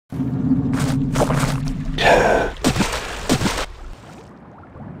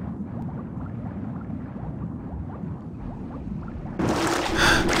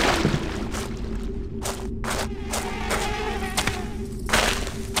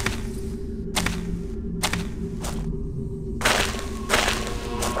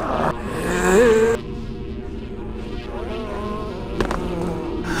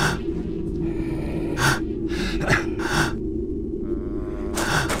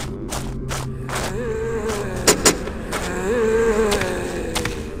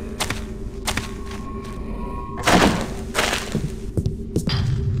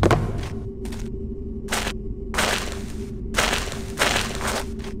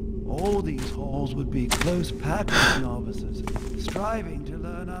All these halls would be close packed with novices, striving to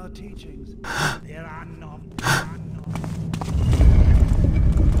learn our teachings. There are none.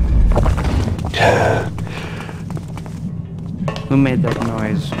 Who made that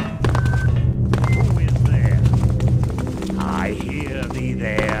noise? Who is there? I hear thee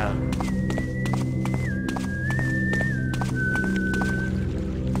there.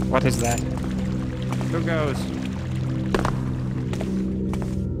 What is that? Who goes?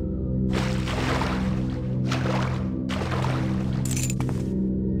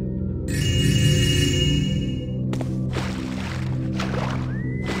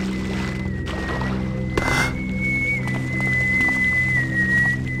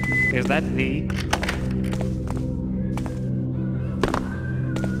 Is that thee?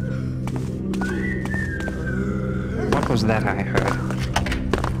 What was that I heard?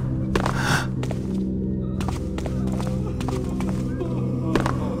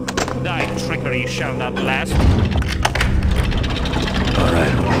 Thy trickery shall not last. All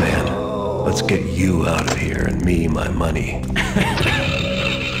right, old man. Let's get you out of here and me my money.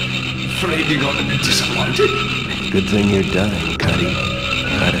 Afraid you got a bit disappointed? Good thing you're dying, Cutty.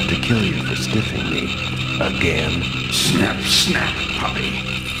 I'd have to kill you for stiffing me. Again. Snap, snap, puppy.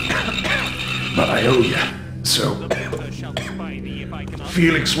 But I owe you. So,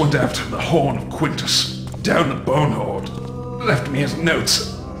 Felix went after the Horn of Quintus, down the Bone Hoard. Left me his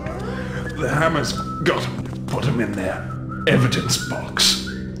notes. The Hammers got him, put him in their evidence box.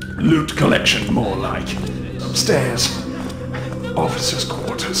 Loot collection, more like. Upstairs. Officers'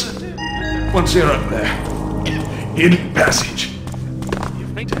 quarters. Once you're up there, hidden passage.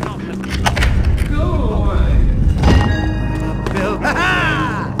 Go away! Bill!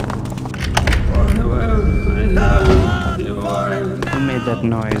 Who made that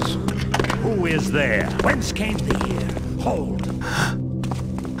noise? Who is there? Whence came thee here? Hold.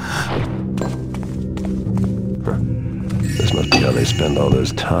 This must be how they spend all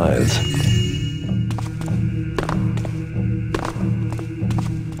those tithes.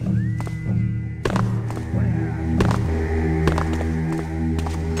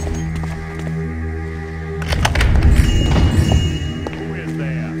 Who is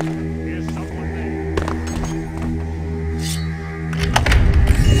there? Is someone there?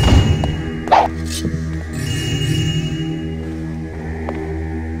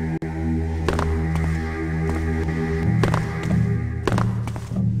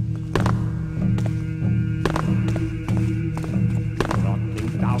 Not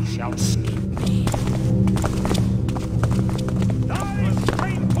think thou shalt escape me.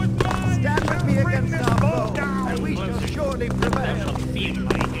 Stand with me against our foe, and we shall surely prevail. Feel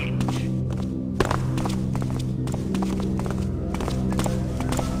my edge.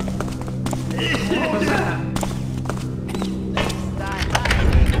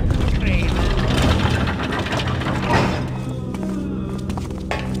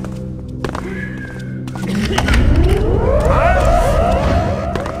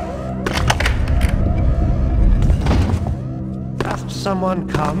 Has someone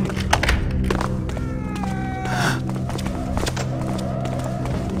come?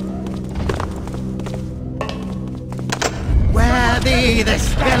 Where thee,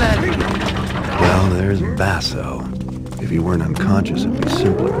 this villain! Well, there's Basso. If he weren't unconscious, it'd be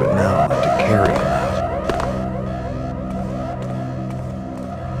simpler, but now I'll have to carry him out.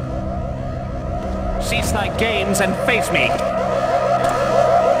 Cease thy games and face me.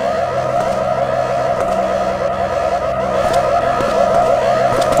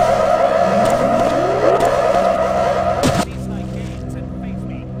 Cease thy games and face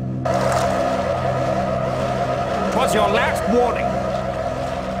me. 'Twas your last warning.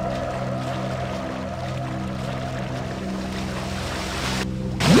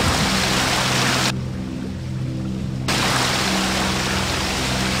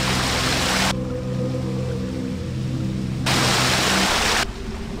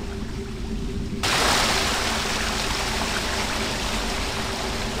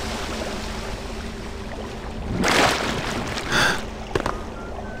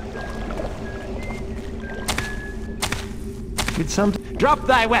 Did some... Drop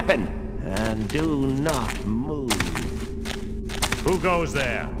thy weapon, and do not move. Who goes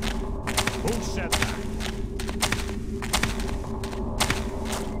there? Who said that?